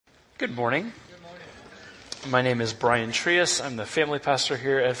Good morning. My name is Brian Trias. I'm the family pastor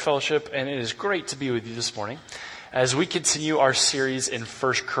here at Fellowship, and it is great to be with you this morning as we continue our series in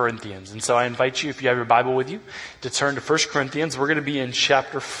 1 Corinthians. And so I invite you, if you have your Bible with you, to turn to 1 Corinthians. We're going to be in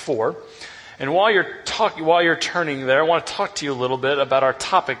chapter 4. And while you're turning there, I want to talk to you a little bit about our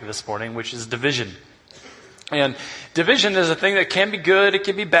topic this morning, which is division. And division is a thing that can be good, it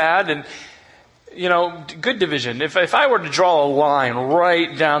can be bad, and good division. If I were to draw a line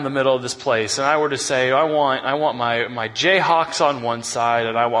right down the middle of this place, and I were to say, I want my Jayhawks on one side,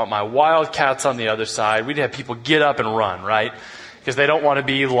 and I want my Wildcats on the other side, we'd have people get up and run, right? Because they don't want to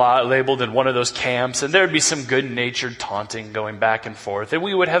be labeled in one of those camps, and there would be some good-natured taunting going back and forth, and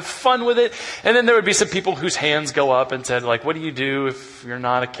we would have fun with it. And then there would be some people whose hands go up and said, like, "What do you do if you're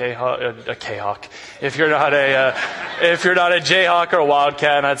not a K-Hawk? If you're not a Jayhawk or a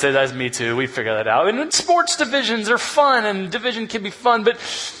Wildcat?" And I'd say, "That's me too. We figure that out." And sports divisions are fun, and division can be fun, but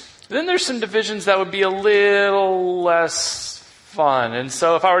then there's some divisions that would be a little less fun. And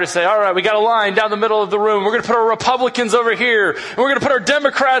so if I were to say, all right, we got a line down the middle of the room, we're going to put our Republicans over here, and we're going to put our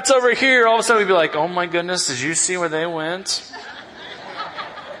Democrats over here, all of a sudden we'd be like, oh my goodness, did you see where they went?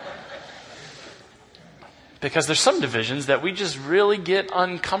 Because there's some divisions that we just really get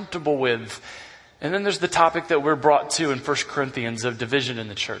uncomfortable with. And then there's the topic that we're brought to in 1 Corinthians of division in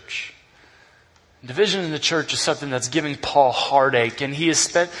the church. Division in the church is something that's giving Paul heartache, and he has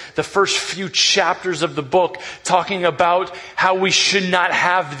spent the first few chapters of the book talking about how we should not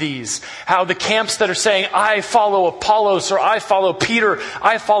have these. How the camps that are saying, I follow Apollos, or I follow Peter,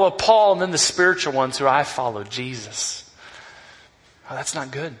 I follow Paul, and then the spiritual ones who I follow Jesus. Oh, that's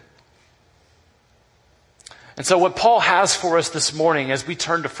not good. And so what Paul has for us this morning as we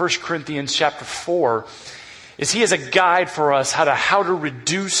turn to 1 Corinthians chapter 4 is he has a guide for us how to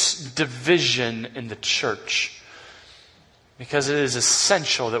reduce division in the church. Because it is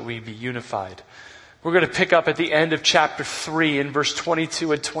essential that we be unified. We're going to pick up at the end of chapter 3 in verse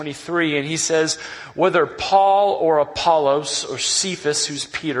 22 and 23. And he says, whether Paul or Apollos or Cephas, who's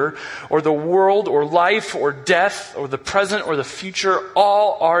Peter, or the world or life or death or the present or the future,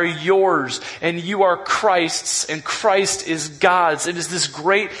 all are yours. And you are Christ's, and Christ is God's. It is this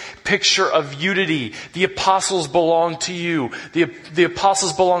great picture of unity. The apostles belong to you. The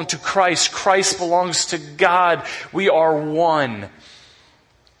apostles belong to Christ. Christ belongs to God. We are one.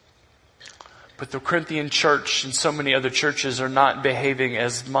 But the Corinthian church and so many other churches are not behaving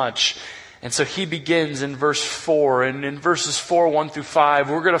as much. And so he begins in verse 4. And in verses 4, 1 through 5,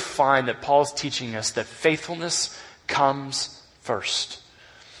 we're going to find that Paul's teaching us that faithfulness comes first.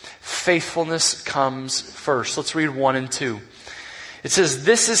 Faithfulness comes first. Let's read 1 and 2. It says,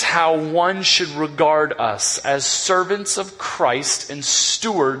 this is how one should regard us as servants of Christ and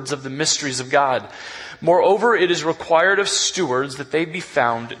stewards of the mysteries of God. Moreover, it is required of stewards that they be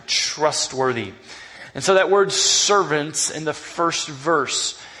found trustworthy. And so that word servants in the first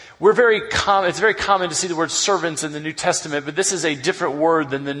verse, it's very common to see the word servants in the New Testament, but this is a different word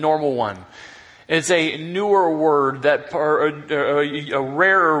than the normal one. It's a newer word, a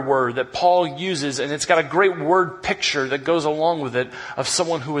rarer word that Paul uses, and it's got a great word picture that goes along with it of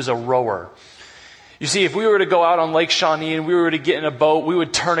someone who is a rower. You see, if we were to go out on Lake Shawnee and we were to get in a boat, we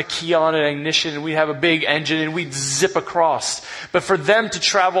would turn a key on an ignition and we'd have a big engine and we'd zip across. But for them to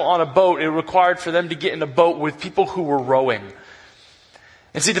travel on a boat, it required for them to get in a boat with people who were rowing.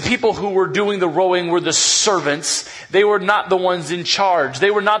 And see, the people who were doing the rowing were the servants. They were not the ones in charge. They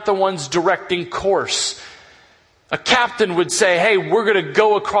were not the ones directing course. A captain would say, hey, we're going to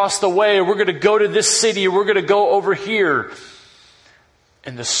go across the way, we're going to go to this city, we're going to go over here.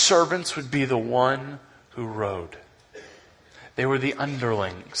 And the servants would be the one who rowed. They were the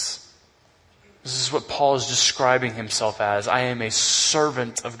underlings. This is what Paul is describing himself as. I am a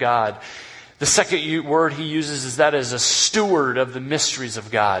servant of God. The second word he uses is that as a steward of the mysteries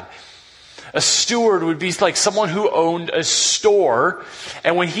of God. A steward would be like someone who owned a store,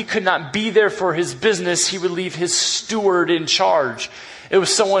 and when he could not be there for his business, he would leave his steward in charge. It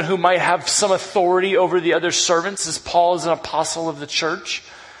was someone who might have some authority over the other servants, as Paul is an apostle of the church.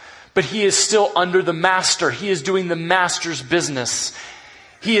 But he is still under the master. He is doing the master's business.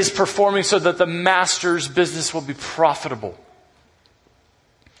 He is performing so that the master's business will be profitable.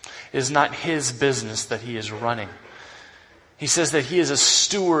 It is not his business that he is running. He says that he is a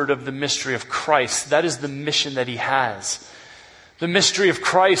steward of the mystery of Christ. That is the mission that he has. The mystery of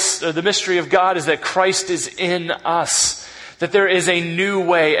Christ, or the mystery of God, is that Christ is in us. That there is a new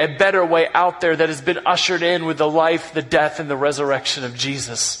way, a better way out there that has been ushered in with the life, the death, and the resurrection of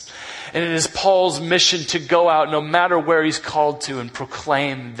Jesus. And it is Paul's mission to go out no matter where he's called to and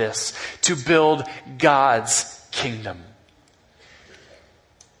proclaim this, to build God's kingdom.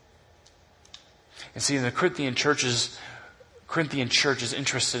 And see, in the Corinthian church is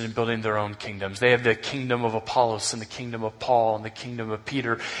interested in building their own kingdoms. They have the kingdom of Apollos and the kingdom of Paul and the kingdom of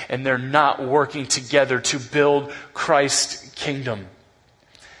Peter, and they're not working together to build Christ's kingdom.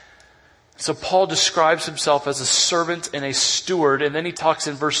 So Paul describes himself as a servant and a steward, and then he talks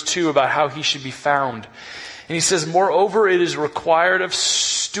in verse 2 about how he should be found. And he says, moreover, it is required of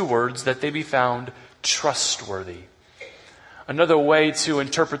stewards that they be found trustworthy. Another way to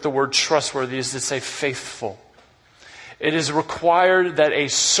interpret the word trustworthy is to say faithful. It is required that a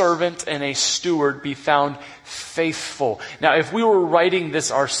servant and a steward be found faithful. Now, if we were writing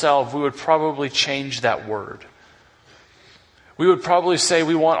this ourselves, we would probably change that word. We would probably say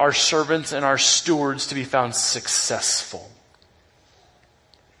we want our servants and our stewards to be found successful.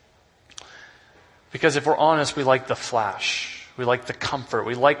 Because if we're honest, we like the flash. We like the comfort.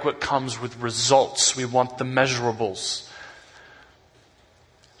 We like what comes with results. We want the measurables.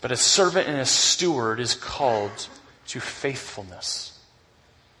 But a servant and a steward is called to faithfulness.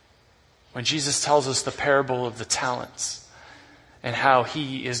 When Jesus tells us the parable of the talents, and how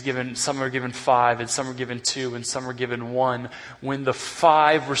he is given, some are given 5, and some are given 2, and some are given 1. When the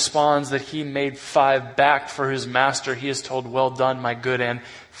 5 responds that he made 5 back for his master, he is told, well done, my good and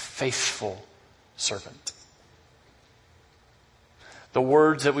faithful servant. The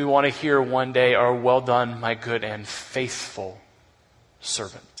words that we want to hear one day are, well done, my good and faithful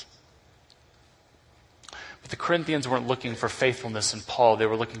servant. The Corinthians weren't looking for faithfulness in Paul. They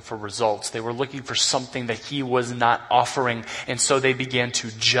were looking for results. They were looking for something that he was not offering. And so they began to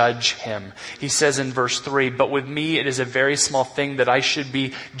judge him. He says in verse 3, but with me it is a very small thing that I should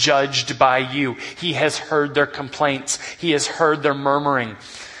be judged by you. He has heard their complaints. He has heard their murmuring.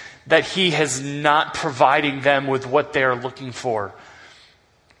 That he has not providing them with what they are looking for.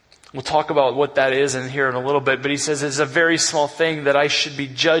 We'll talk about what that is in here in a little bit, but he says it's a very small thing that I should be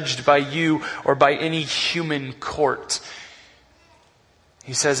judged by you or by any human court.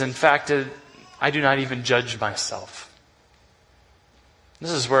 He says, in fact, I do not even judge myself.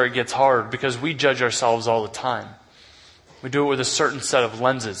 This is where it gets hard because we judge ourselves all the time. We do it with a certain set of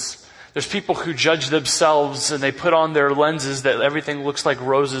lenses. There's people who judge themselves and they put on their lenses that everything looks like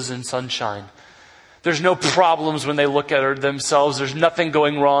roses and sunshine. There's no problems when they look at themselves. There's nothing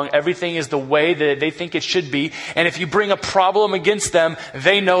going wrong. Everything is the way that they think it should be. And if you bring a problem against them,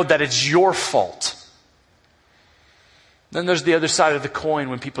 they know that it's your fault. Then there's the other side of the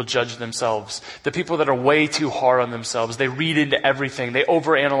coin when people judge themselves. The people that are way too hard on themselves. They read into everything. They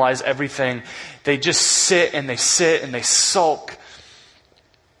overanalyze everything. They just sit and they sulk.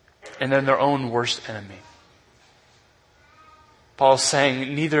 And they're their own worst enemy. Paul's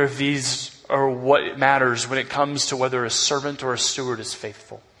saying neither of these are what matters when it comes to whether a servant or a steward is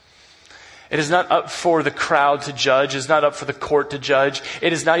faithful. It is not up for the crowd to judge. It is not up for the court to judge.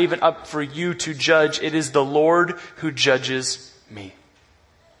 It is not even up for you to judge. It is the Lord who judges me.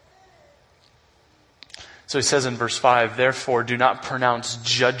 So he says in verse 5, therefore do not pronounce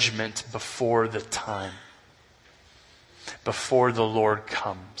judgment before the time, before the Lord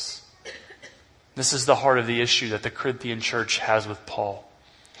comes. This is the heart of the issue that the Corinthian church has with Paul.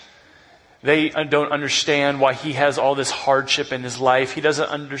 They don't understand why he has all this hardship in his life. He doesn't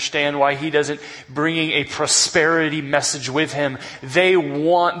understand why he doesn't bringing a prosperity message with him. They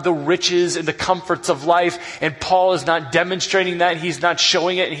want the riches and the comforts of life, and Paul is not demonstrating that. He's not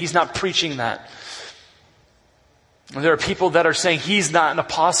showing it, and he's not preaching that. And there are people that are saying he's not an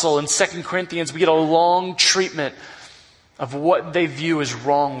apostle. In 2 Corinthians, we get a long treatment of what they view as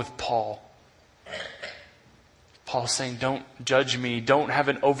wrong with Paul. Paul's saying, don't judge me. Don't have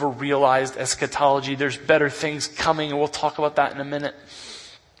an over-realized eschatology. There's better things coming, and we'll talk about that in a minute.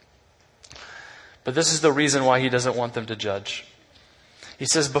 But this is the reason why he doesn't want them to judge. He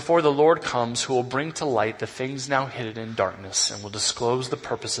says, before the Lord comes, who will bring to light the things now hidden in darkness and will disclose the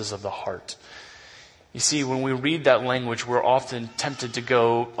purposes of the heart. You see, when we read that language, we're often tempted to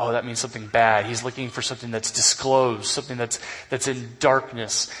go, oh, that means something bad. He's looking for something that's disclosed, something that's in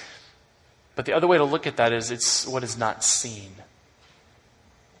darkness. But the other way to look at that is it's what is not seen.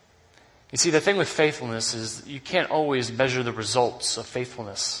 You see, the thing with faithfulness is you can't always measure the results of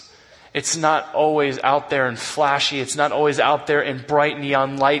faithfulness. It's not always out there and flashy. It's not always out there in bright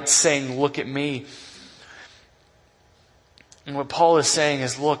neon lights saying, look at me. And what Paul is saying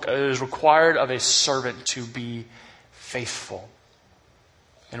is, look, it is required of a servant to be faithful.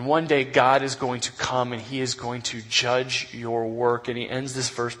 And one day God is going to come and he is going to judge your work. And he ends this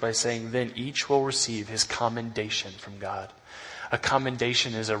verse by saying, then each will receive his commendation from God. A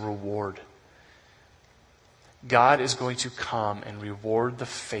commendation is a reward. God is going to come and reward the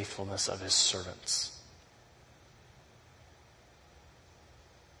faithfulness of his servants.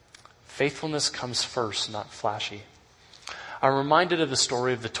 Faithfulness comes first, not flashy. I'm reminded of the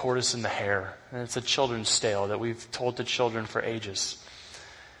story of the tortoise and the hare. And it's a children's tale that we've told to children for ages.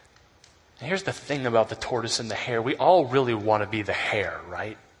 And here's the thing about the tortoise and the hare. We all really want to be the hare,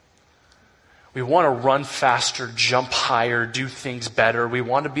 right? We want to run faster, jump higher, do things better. We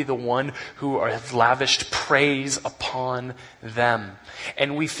want to be the one who has lavished praise upon them.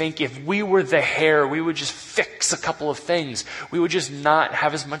 And we think if we were the hare, we would just fix a couple of things. We would just not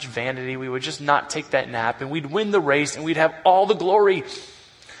have as much vanity. We would just not take that nap. And we'd win the race and we'd have all the glory.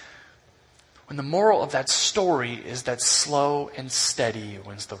 When the moral of that story is that slow and steady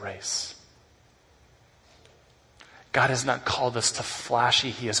wins the race. God has not called us to flashy.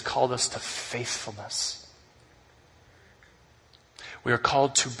 He has called us to faithfulness. We are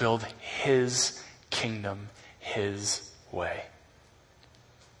called to build His kingdom His way.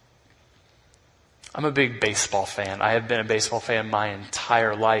 I'm a big baseball fan. I have been a baseball fan my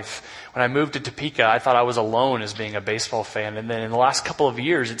entire life. When I moved to Topeka, I thought I was alone as being a baseball fan. And then in the last couple of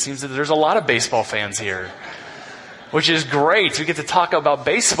years, it seems that there's a lot of baseball fans here, which is great. We get to talk about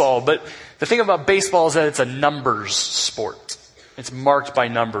baseball. But the thing about baseball is that it's a numbers sport. It's marked by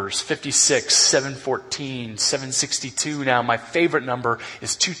numbers. 56, 714, 762. Now, my favorite number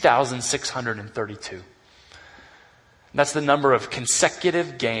is 2,632. That's the number of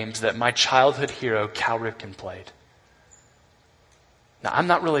consecutive games that my childhood hero, Cal Ripken, played. Now, I'm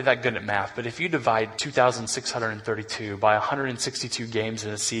not really that good at math, but if you divide 2,632 by 162 games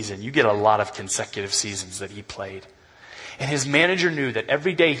in a season, you get a lot of consecutive seasons that he played. And his manager knew that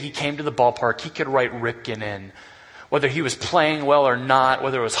every day he came to the ballpark, he could write Ripken in. Whether he was playing well or not,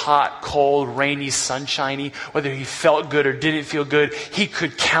 whether it was hot, cold, rainy, sunshiny, whether he felt good or didn't feel good, he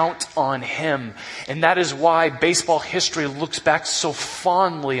could count on him. And that is why baseball history looks back so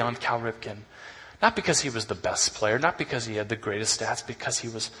fondly on Cal Ripken. Not because he was the best player, not because he had the greatest stats, because he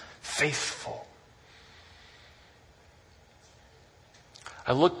was faithful.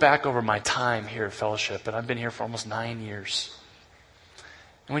 I look back over my time here at Fellowship, and I've been here for almost 9 years.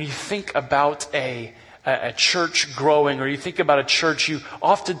 And when you think about a church growing, or you think about a church, you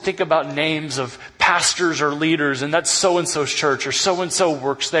often think about names of pastors or leaders, and that's so-and-so's church, or so-and-so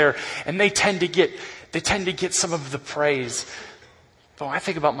works there, and they tend to get some of the praise. But when I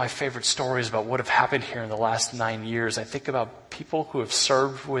think about my favorite stories about what have happened here in the last 9 years, I think about people who have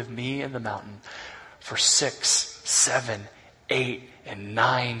served with me in the mountain for 6, 7, 8, and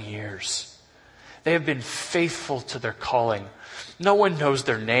 9 years. They have been faithful to their calling. No one knows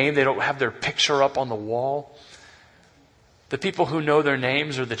their name. They don't have their picture up on the wall. The people who know their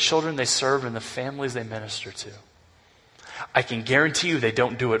names are the children they serve and the families they minister to. I can guarantee you they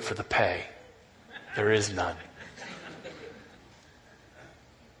don't do it for the pay. There is none.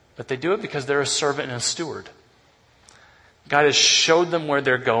 But they do it because they're a servant and a steward. God has showed them where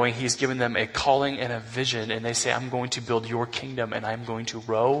they're going. He's given them a calling and a vision. And they say, I'm going to build your kingdom and I'm going to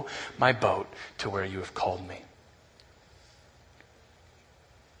row my boat to where you have called me.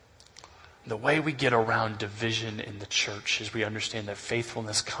 The way we get around division in the church is we understand that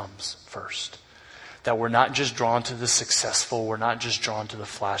faithfulness comes first. That we're not just drawn to the successful. We're not just drawn to the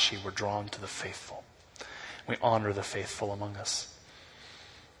flashy. We're drawn to the faithful. We honor the faithful among us.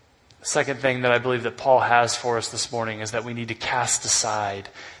 The second thing that I believe that Paul has for us this morning is that we need to cast aside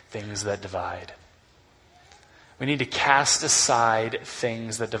things that divide. We need to cast aside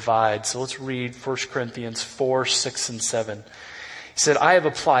things that divide. So let's read 1 Corinthians 4, 6, and 7. He said, I have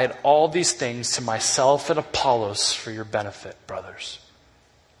applied all these things to myself and Apollos for your benefit, brothers.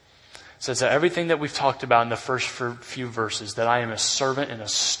 So it's everything that we've talked about in the first few verses, that I am a servant and a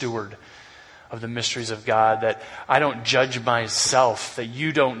steward of the mysteries of God, that I don't judge myself, that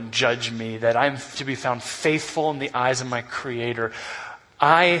you don't judge me, that I'm to be found faithful in the eyes of my Creator.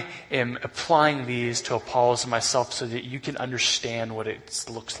 I am applying these to Apollos and myself so that you can understand what it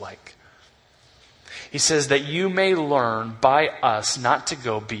looks like. He says that you may learn by us not to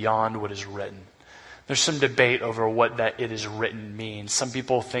go beyond what is written. There's some debate over what that it is written means. Some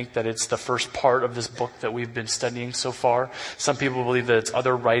people think that it's the first part of this book that we've been studying so far. Some people believe that it's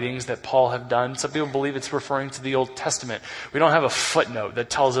other writings that Paul have done. Some people believe it's referring to the Old Testament. We don't have a footnote that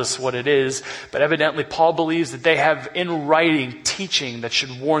tells us what it is, but evidently Paul believes that they have in writing teaching that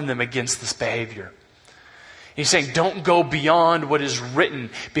should warn them against this behavior. He's saying, don't go beyond what is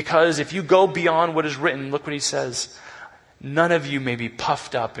written, because if you go beyond what is written, look what he says, none of you may be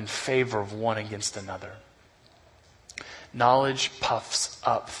puffed up in favor of one against another. Knowledge puffs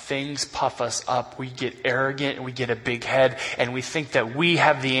up. Things puff us up. We get arrogant and we get a big head and we think that we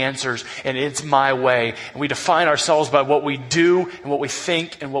have the answers and it's my way. And we define ourselves by what we do and what we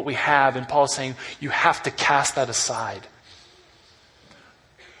think and what we have. And Paul's saying, you have to cast that aside.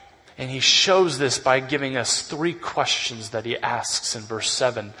 And he shows this by giving us 3 questions that he asks in verse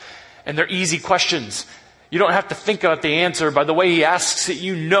 7. And they're easy questions. You don't have to think about the answer. By the way he asks it,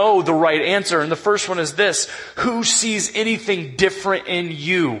 you know the right answer. And the first one is this: who sees anything different in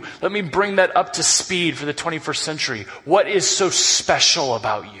you? Let me bring that up to speed for the 21st century. What is so special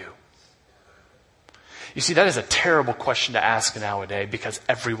about you? You see, that is a terrible question to ask nowadays because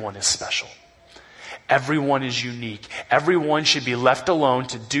everyone is special. Everyone is unique. Everyone should be left alone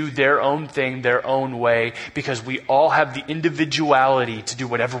to do their own thing, their own way, because we all have the individuality to do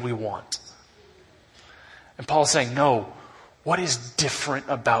whatever we want. And Paul's saying, no, what is different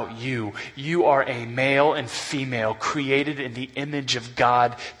about you? You are a male and female created in the image of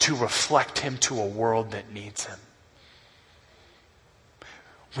God to reflect Him to a world that needs Him.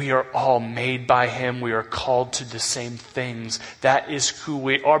 We are all made by Him. We are called to the same things. That is who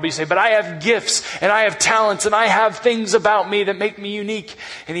we are. But you say, but I have gifts and I have talents and I have things about me that make me unique.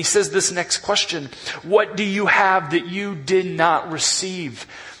 And he says this next question: what do you have that you did not receive?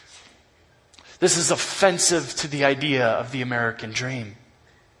 This is offensive to the idea of the American dream.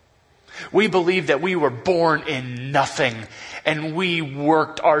 We believe that we were born in nothing and we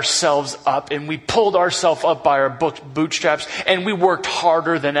worked ourselves up and we pulled ourselves up by our bootstraps and we worked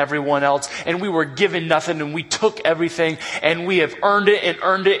harder than everyone else and we were given nothing and we took everything and we have earned it and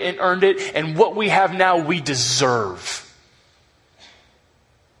earned it and earned it, and what we have now we deserve.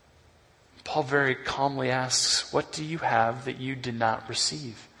 Paul very calmly asks, what do you have that you did not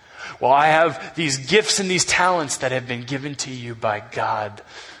receive? Well, I have these gifts and these talents that have been given to you by God.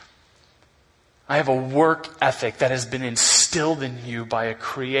 I have a work ethic that has been instilled in you by a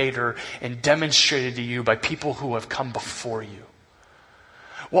Creator and demonstrated to you by people who have come before you.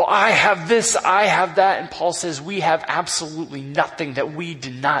 Well, I have this, I have that. And Paul says we have absolutely nothing that we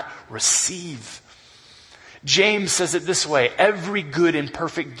did not receive. James says it this way: every good and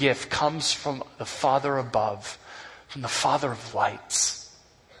perfect gift comes from the Father above, from the Father of lights.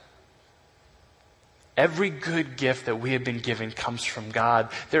 Every good gift that we have been given comes from God.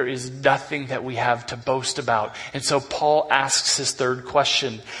 There is nothing that we have to boast about. And so Paul asks his 3rd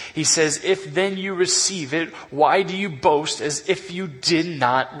question. He says, if then you receive it, why do you boast as if you did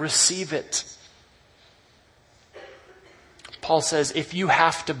not receive it? Paul says, if you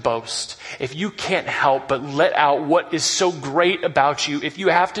have to boast, if you can't help but let out what is so great about you, if you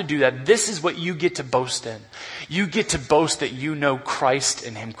have to do that, this is what you get to boast in. You get to boast that you know Christ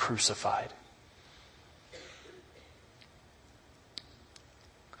and Him crucified.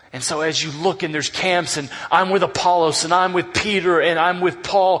 And so as you look and there's camps and I'm with Apollos and I'm with Peter and I'm with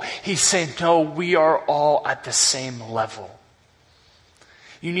Paul, he's saying, no, we are all at the same level.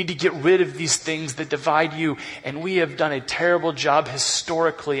 You need to get rid of these things that divide you. And we have done a terrible job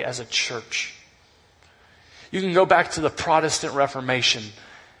historically as a church. You can go back to the Protestant Reformation.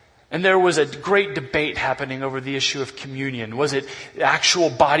 And there was a great debate happening over the issue of communion. Was it the actual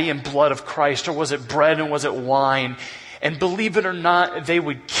body and blood of Christ, or was it bread and was it wine? And believe it or not, they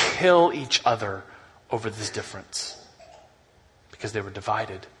would kill each other over this difference because they were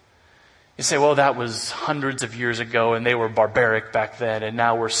divided. You say, well, that was hundreds of years ago and they were barbaric back then, and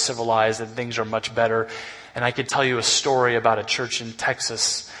now we're civilized and things are much better. And I could tell you a story about a church in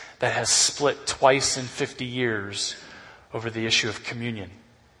Texas that has split twice in 50 years over the issue of communion.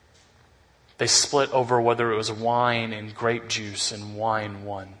 They split over whether it was wine and grape juice, and wine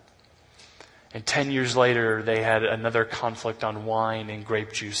won. And 10 years later, they had another conflict on wine and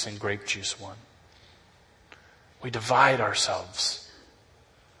grape juice won. We divide ourselves.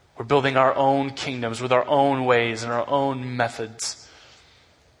 We're building our own kingdoms with our own ways and our own methods.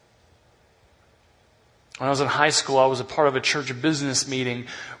 When I was in high school, I was a part of a church business meeting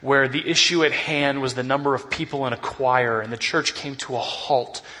where the issue at hand was the number of people in a choir, and the church came to a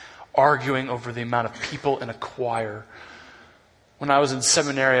halt, arguing over the amount of people in a choir. When I was in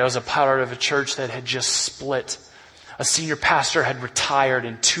seminary, I was a part of a church that had just split. A senior pastor had retired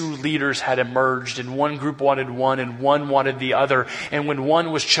and 2 leaders had emerged, and one group wanted one and one wanted the other. And when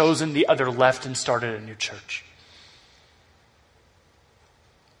one was chosen, the other left and started a new church.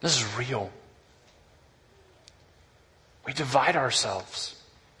 This is real. We divide ourselves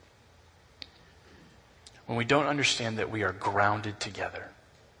when we don't understand that we are grounded together.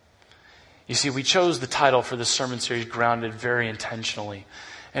 You see, we chose the title for this sermon series, Grounded, very intentionally.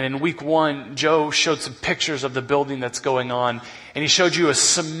 And in week 1, Joe showed some pictures of the building that's going on. And he showed you a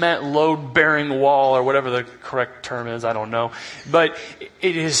cement load-bearing wall, or whatever the correct term is, I don't know. But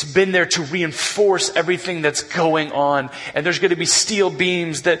it has been there to reinforce everything that's going on. And there's going to be steel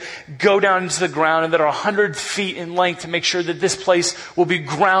beams that go down into the ground and that are 100 feet in length to make sure that this place will be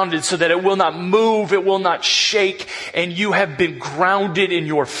grounded so that it will not move, it will not shake. And you have been grounded in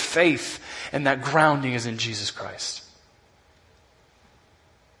your faith. And that grounding is in Jesus Christ.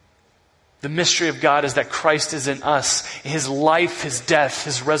 The mystery of God is that Christ is in us, His life, His death,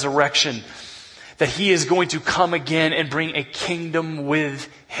 His resurrection, that He is going to come again and bring a kingdom with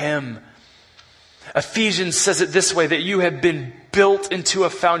Him. Ephesians says it this way, that you have been built into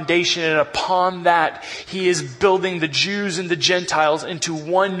a foundation, and upon that He is building the Jews and the Gentiles into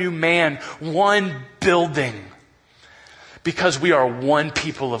one new man, one building. Because we are one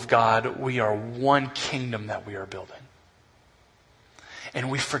people of God, we are one kingdom that we are building. And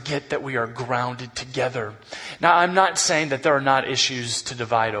we forget that we are grounded together. Now, I'm not saying that there are not issues to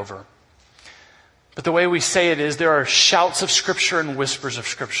divide over. But the way we say it is, there are shouts of Scripture and whispers of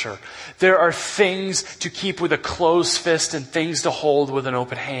Scripture. There are things to keep with a closed fist and things to hold with an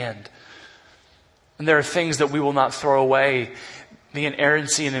open hand. And there are things that we will not throw away. The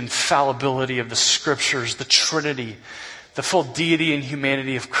inerrancy and infallibility of the Scriptures, the Trinity, the full deity and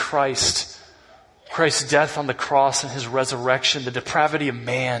humanity of Christ. Christ's death on the cross and His resurrection, the depravity of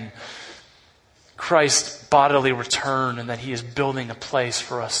man, Christ's bodily return, and that He is building a place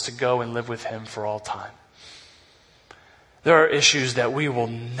for us to go and live with Him for all time. There are issues that we will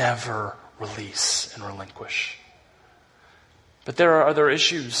never release and relinquish. But there are other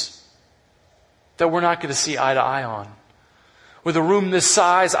issues that we're not going to see eye to eye on. With a room this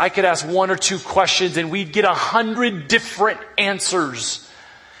size, I could ask 1 or 2 questions and we'd get 100 different answers.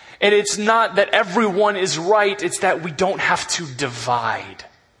 And it's not that everyone is right, it's that we don't have to divide.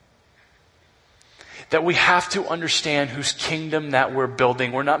 That we have to understand whose kingdom that we're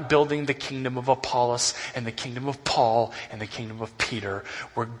building. We're not building the kingdom of Apollos and the kingdom of Paul and the kingdom of Peter.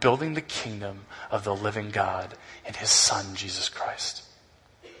 We're building the kingdom of the living God and His Son, Jesus Christ.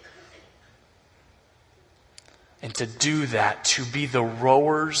 And to do that, to be the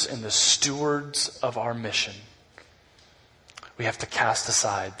rowers and the stewards of our mission, we have to cast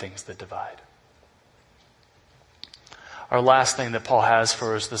aside things that divide. Our last thing that Paul has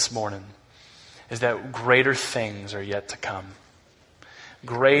for us this morning is that greater things are yet to come.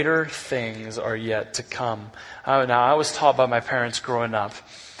 Greater things are yet to come. Now, I was taught by my parents growing up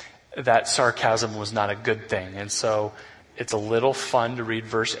that sarcasm was not a good thing. And so it's a little fun to read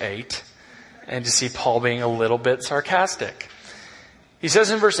verse 8 and to see Paul being a little bit sarcastic. He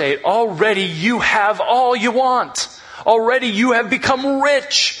says in verse 8, already you have all you want. Already you have become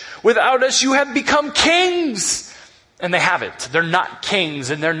rich. Without us you have become kings. And they haven't. They're not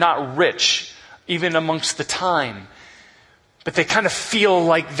kings and they're not rich, even amongst the time. But they kind of feel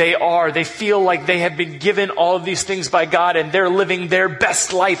like they are. They feel like they have been given all of these things by God and they're living their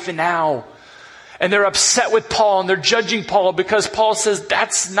best life now. And they're upset with Paul and they're judging Paul because Paul says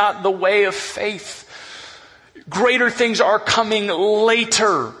that's not the way of faith. Greater things are coming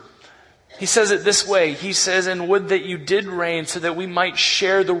later. He says it this way. He says, and would that you did reign so that we might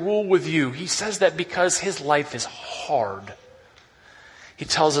share the rule with you. He says that because his life is hard. He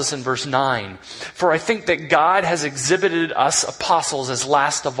tells us in verse 9, for I think that God has exhibited us apostles as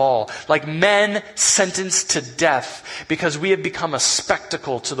last of all, like men sentenced to death, because we have become a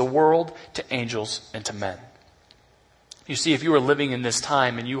spectacle to the world, to angels, and to men. You see, if you were living in this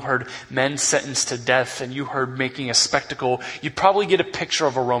time and you heard men sentenced to death and you heard making a spectacle, you'd probably get a picture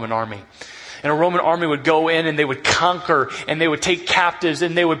of a Roman army. And a Roman army would go in and they would conquer and they would take captives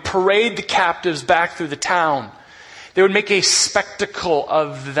and they would parade the captives back through the town. They would make a spectacle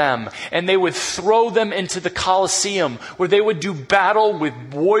of them and they would throw them into the Colosseum where they would do battle with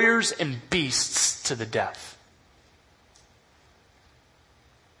warriors and beasts to the death.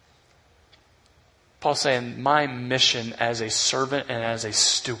 Paul's saying, my mission as a servant and as a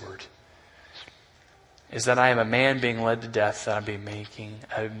steward is that I am a man being led to death, that I've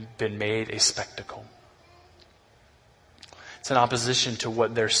been made a spectacle. It's in opposition to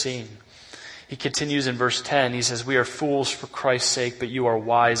what they're seeing. He continues in verse 10. He says, we are fools for Christ's sake, but you are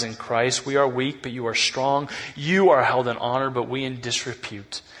wise in Christ. We are weak, but you are strong. You are held in honor, but we in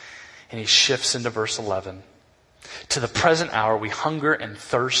disrepute. And he shifts into verse 11. To the present hour, we hunger and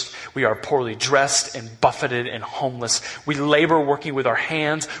thirst. We are poorly dressed and buffeted and homeless. We labor working with our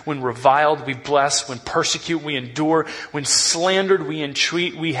hands. When reviled, we bless. When persecuted, we endure. When slandered, we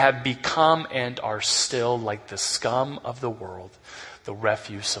entreat. We have become and are still like the scum of the world, the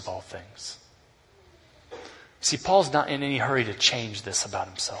refuse of all things. See, Paul's not in any hurry to change this about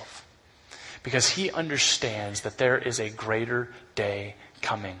himself, because he understands that there is a greater day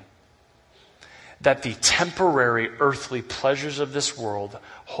coming. That the temporary earthly pleasures of this world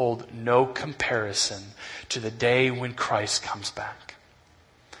hold no comparison to the day when Christ comes back.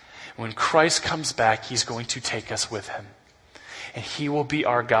 When Christ comes back, he's going to take us with him. And he will be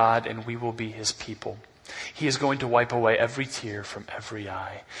our God, and we will be his people. He is going to wipe away every tear from every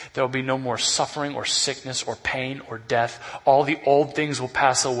eye. There will be no more suffering or sickness or pain or death. All the old things will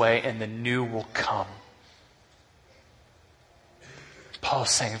pass away, and the new will come.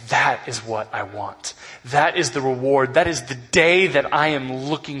 Paul's saying, that is what I want. That is the reward. That is the day that I am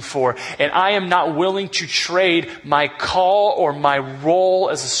looking for. And I am not willing to trade my call or my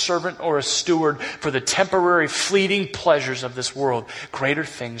role as a servant or a steward for the temporary, fleeting pleasures of this world. Greater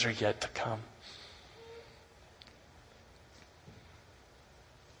things are yet to come.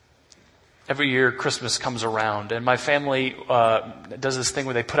 Every year Christmas comes around, and my family does this thing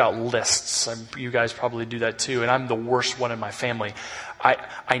where they put out lists. You guys probably do that too, and I'm the worst one in my family.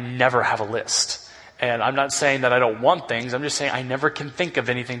 I never have a list. And I'm not saying that I don't want things. I'm just saying I never can think of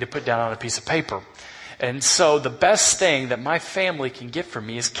anything to put down on a piece of paper. And so the best thing that my family can get for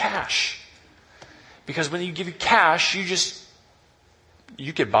me is cash. Because when you give you cash,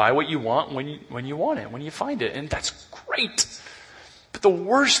 you can buy what you want when you want it, when you find it. And that's great. But the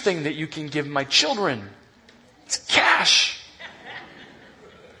worst thing that you can give my children is cash.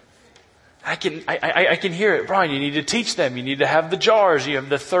 I can hear it. Brian, you need to teach them. You need to have the jars. You have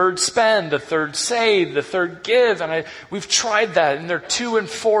the third spend, the third save, the third give. And we've tried that, and they're 2 and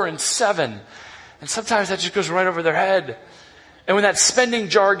 4 and 7. And sometimes that just goes right over their head. And when that spending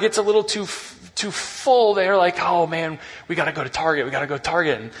jar gets a little too full, they're like, oh man, we got to go to Target. We got to go to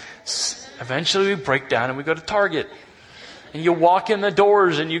Target. And eventually we break down and we go to Target. And you walk in the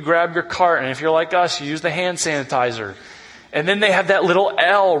doors and you grab your cart. And if you're like us, you use the hand sanitizer. And then they have that little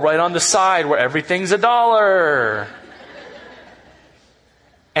L right on the side where everything's $1.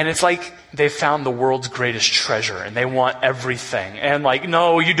 And it's like they found the world's greatest treasure and they want everything. And like,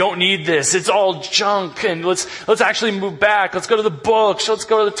 no, you don't need this. It's all junk. And let's actually move back. Let's go to the books. Let's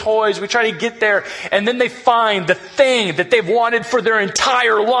go to the toys. We try to get there. And then they find the thing that they've wanted for their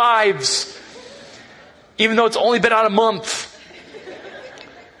entire lives. Even though it's only been out a month.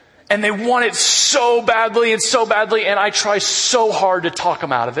 And they want it so badly and so badly, and I try so hard to talk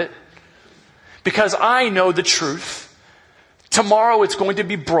them out of it. Because I know the truth. Tomorrow it's going to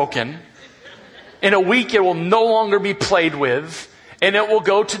be broken. In a week it will no longer be played with. And it will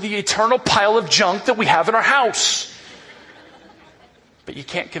go to the eternal pile of junk that we have in our house. But you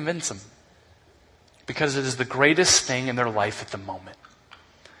can't convince them. Because it is the greatest thing in their life at the moment.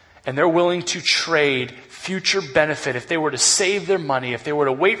 And they're willing to trade future benefit, if they were to save their money, if they were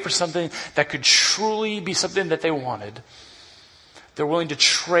to wait for something that could truly be something that they wanted, they're willing to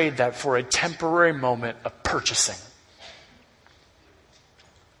trade that for a temporary moment of purchasing.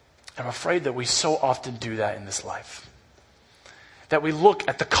 I'm afraid that we so often do that in this life. That we look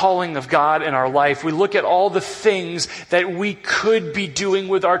at the calling of God in our life, we look at all the things that we could be doing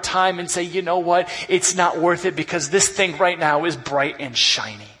with our time and say, you know what, it's not worth it because this thing right now is bright and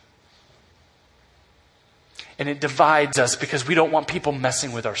shiny. And it divides us because we don't want people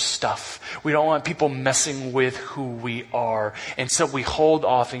messing with our stuff. We don't want people messing with who we are. And so we hold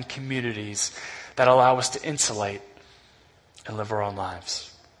off in communities that allow us to insulate and live our own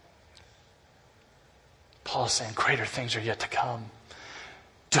lives. Paul is saying greater things are yet to come.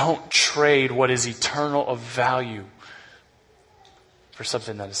 Don't trade what is eternal of value for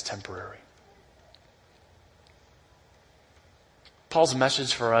something that is temporary. Paul's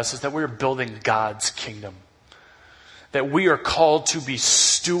message for us is that we're building God's kingdom. That we are called to be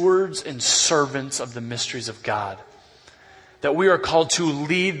stewards and servants of the mysteries of God. That we are called to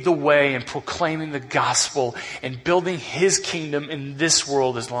lead the way in proclaiming the gospel and building His kingdom in this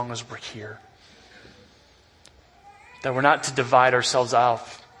world as long as we're here. That we're not to divide ourselves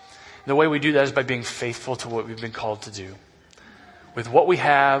off. The way we do that is by being faithful to what we've been called to do. With what we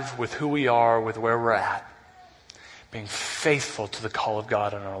have, with who we are, with where we're at. Being faithful to the call of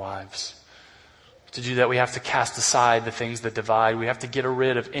God in our lives. To do that, we have to cast aside the things that divide. We have to get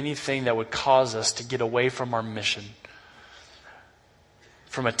rid of anything that would cause us to get away from our mission.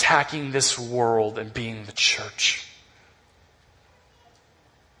 From attacking this world and being the church.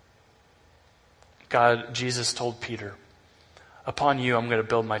 Jesus told Peter, upon you I'm going to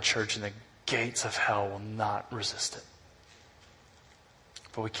build my church and the gates of hell will not resist it.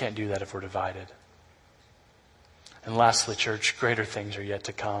 But we can't do that if we're divided. And lastly, church, greater things are yet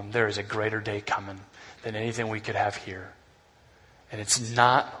to come. There is a greater day coming than anything we could have here. And it's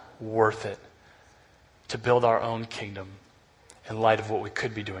not worth it to build our own kingdom in light of what we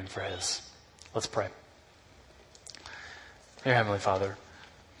could be doing for his. Let's pray. Dear Heavenly Father,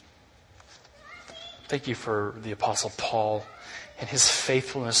 thank you for the Apostle Paul and his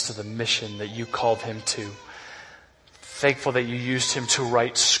faithfulness to the mission that you called him to. Thankful that you used him to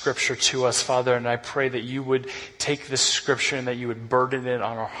write Scripture to us, Father, and I pray that you would take this Scripture and that you would burden it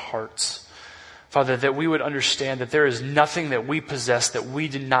on our hearts. Father, that we would understand that there is nothing that we possess that we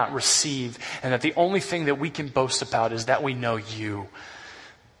did not receive, and that the only thing that we can boast about is that we know you.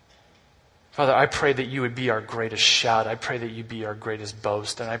 Father, I pray that you would be our greatest shout. I pray that you be our greatest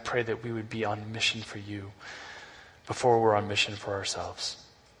boast, and I pray that we would be on mission for you before we're on mission for ourselves.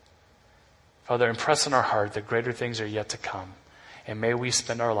 Father, impress in our heart that greater things are yet to come, and may we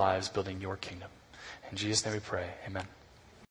spend our lives building your kingdom. In Jesus' name we pray. Amen.